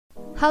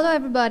Hello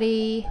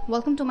everybody,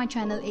 welcome to my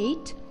channel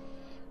 8.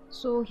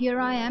 So here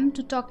I am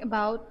to talk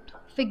about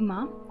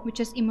Figma, which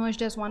has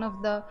emerged as one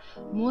of the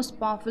most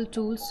powerful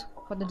tools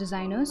for the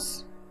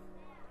designers.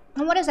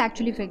 And what is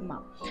actually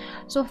Figma?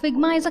 So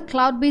Figma is a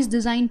cloud-based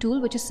design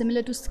tool which is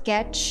similar to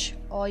Sketch,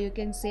 or you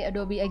can say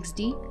Adobe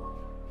XD.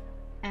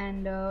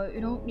 And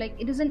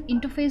it is an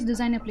interface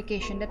design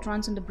application that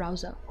runs in the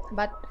browser,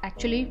 but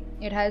actually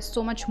it has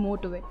so much more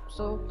to it.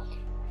 So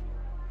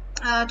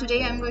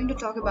today I'm going to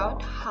talk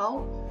about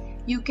how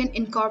you can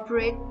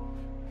incorporate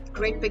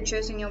great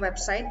pictures in your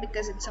website,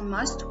 because it's a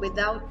must.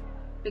 Without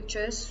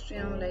pictures,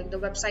 the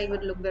website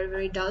would look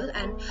very dull,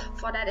 and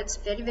for that it's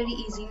very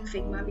easy in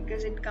Figma,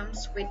 because it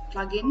comes with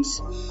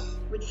plugins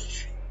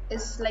which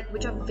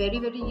are very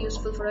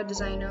useful for a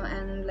designer,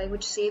 and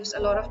which saves a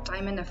lot of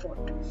time and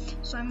effort.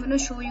 So I'm going to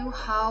show you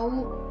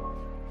how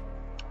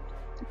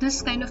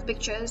this kind of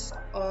pictures,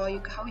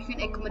 or how you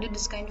can accommodate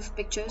this kind of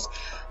pictures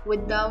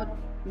without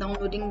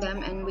downloading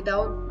them, and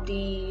without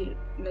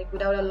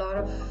a lot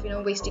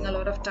of wasting a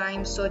lot of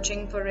time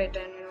searching for it,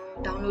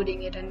 and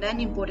downloading it and then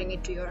importing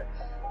it to your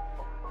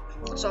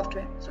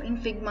software. So in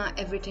Figma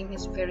everything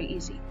is very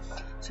easy.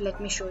 So let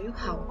me show you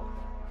how.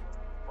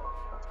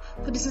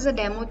 So this is a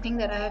demo thing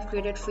that I have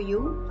created for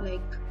you,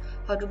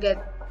 how to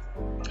get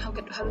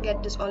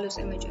all these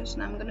images.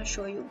 Now I'm going to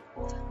show you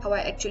how I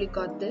actually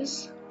got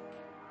this.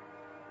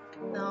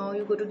 Now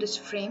you go to this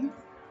frame,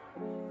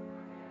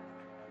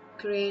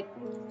 create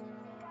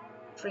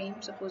frame,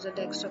 suppose a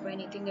desktop or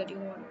anything that you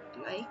want,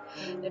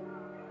 that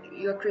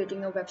you're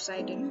creating a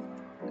website in.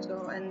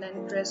 So, and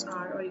then press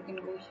R, or you can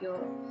go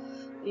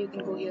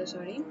here,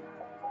 sorry,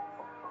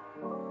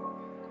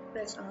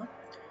 press R,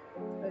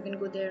 or you can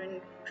go there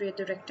and create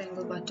the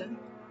rectangle button.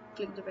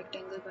 Click the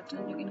rectangle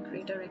button, you can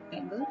create a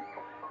rectangle.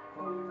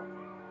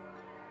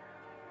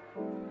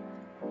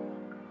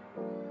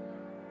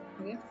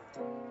 Okay,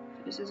 so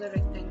this is a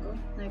rectangle.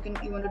 Now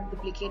you want to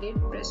duplicate it,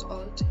 press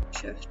Alt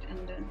Shift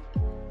and then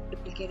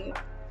duplicate it,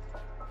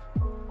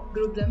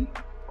 group them,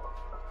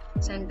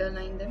 center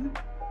line them,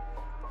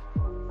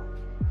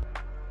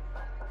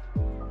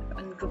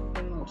 ungroup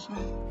them also.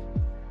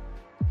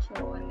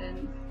 So, and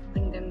then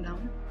bring them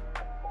down.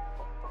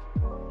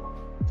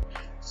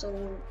 So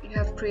you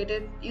have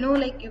created,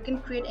 you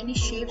can create any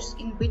shapes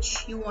in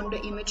which you want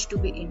the image to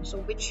be in.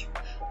 So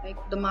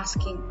the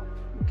masking,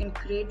 you can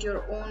create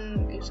your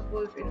own.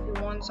 Suppose if you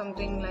want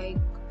something like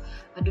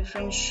a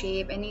different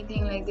shape,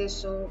 anything like this,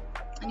 so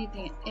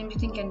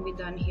everything can be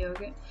done here.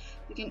 Okay,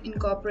 you can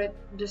incorporate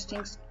these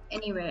things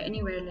anywhere,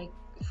 like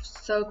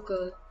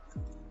circle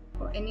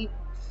or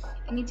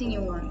anything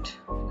you want.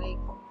 Like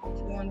if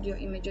you want your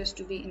images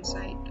to be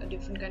inside a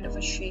different kind of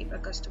a shape, a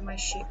customized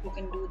shape, you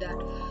can do that.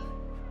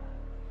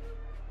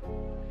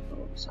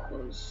 So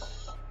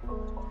suppose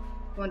you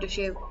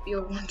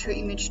want your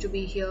image to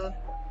be here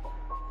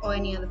or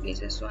any other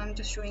places. So I'm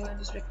just showing you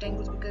these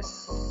rectangles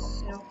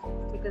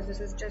because this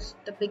is just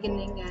the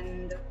beginning,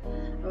 and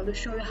I want to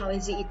show you how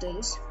easy it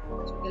is.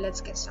 So okay,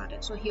 let's get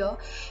started. So here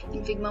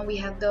in Figma we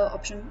have the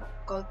option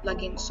called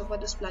plugins. So for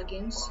this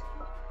plugins,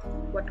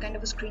 what kind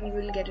of a screen you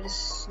will get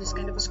is this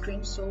kind of a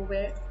screen. So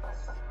where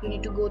you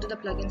need to go to the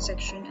plugin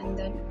section and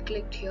then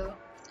click here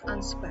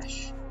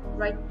Unsplash,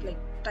 right click,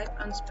 type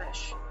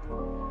Unsplash,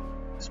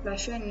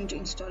 Splasher, and you need to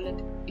install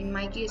it. In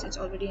my case it's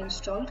already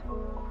installed,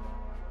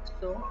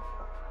 so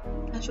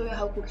I'll show you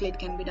how quickly it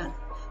can be done.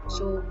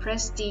 So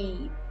press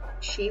the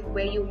shape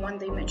where you want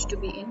the image to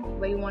be in,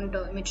 where you want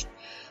the image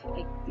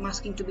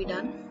masking to be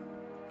done,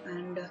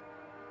 and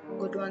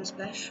go to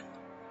Unsplash.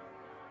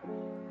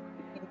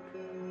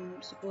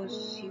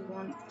 Suppose you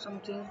want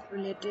something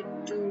related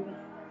to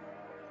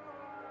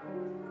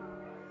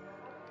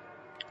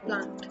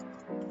plant.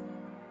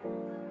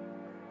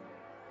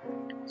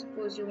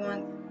 Suppose you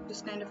want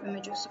this kind of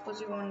images.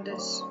 Suppose you want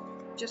this,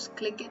 just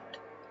click it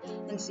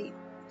and see,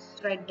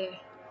 it's right there.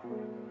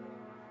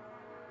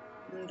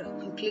 And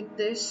you click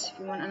this. If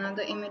you want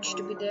another image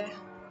to be there,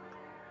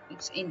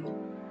 it's in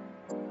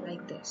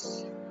like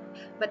this.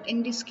 But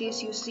in this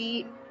case, you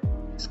see,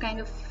 it's kind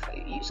of,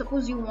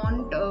 suppose you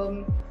want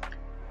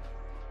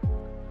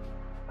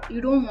you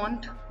don't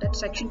want that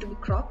section to be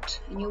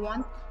cropped, and you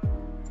want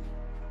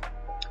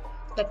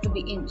that to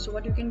be in. So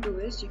what you can do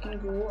is you can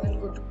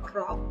go to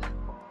crop,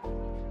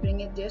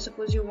 bring it there.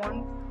 Suppose you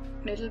want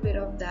a little bit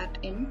of that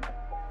in.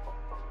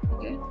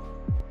 Okay,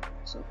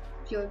 so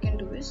here you can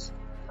do is,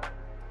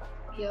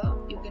 here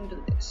you can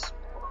do this.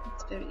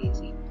 It's very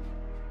easy.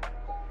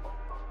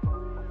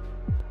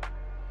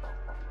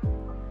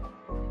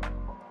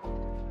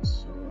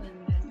 So,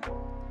 and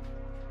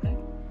then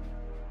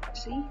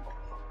see,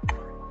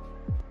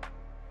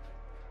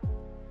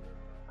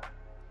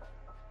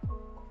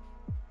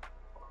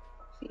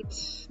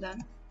 it's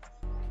done.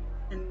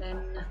 And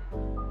then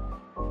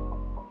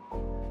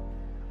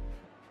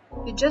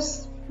it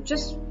just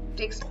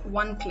takes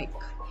one click.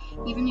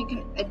 Even you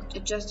can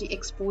adjust the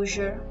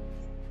exposure,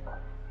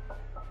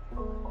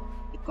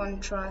 the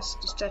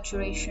contrast, the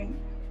saturation,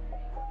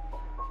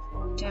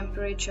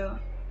 temperature,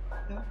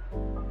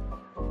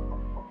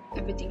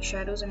 everything,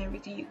 shadows and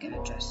everything you can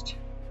adjust.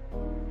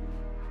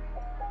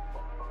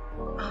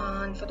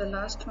 And for the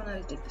last one,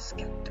 I'll take this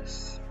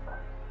cactus.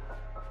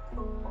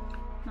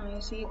 Now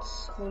you see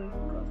it's whole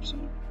crop, so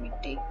let me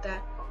take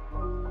that.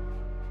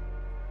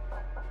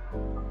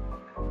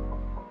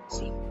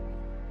 See,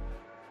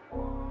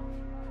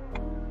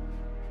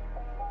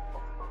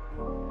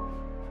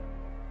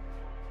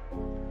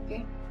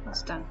 okay,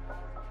 it's done.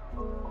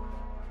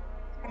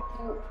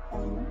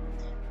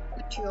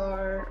 Put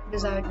your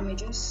desired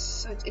images.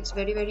 So it's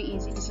very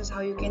easy. This is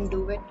how you can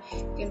do it.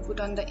 You can put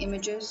on the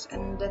images,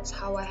 and that's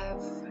how I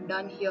have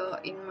done here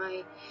in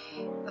my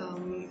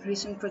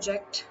recent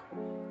project.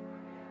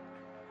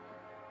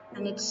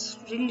 And it's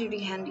really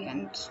handy,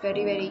 and it's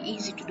very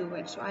easy to do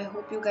it. So I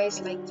hope you guys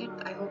liked it.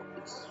 I hope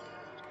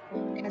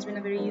it has been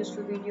a very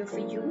useful video for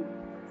you,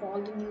 for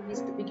all the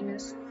newbies, the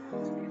beginners. I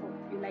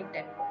hope you liked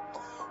it.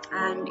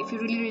 And if you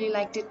really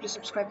liked it, please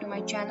subscribe to my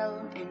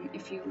channel. And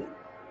if you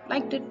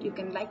liked it, you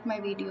can like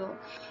my video,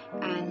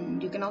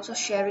 and you can also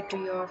share it to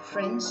your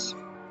friends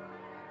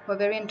who are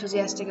very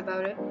enthusiastic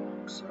about it.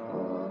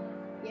 So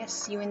yes,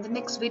 see you in the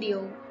next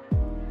video.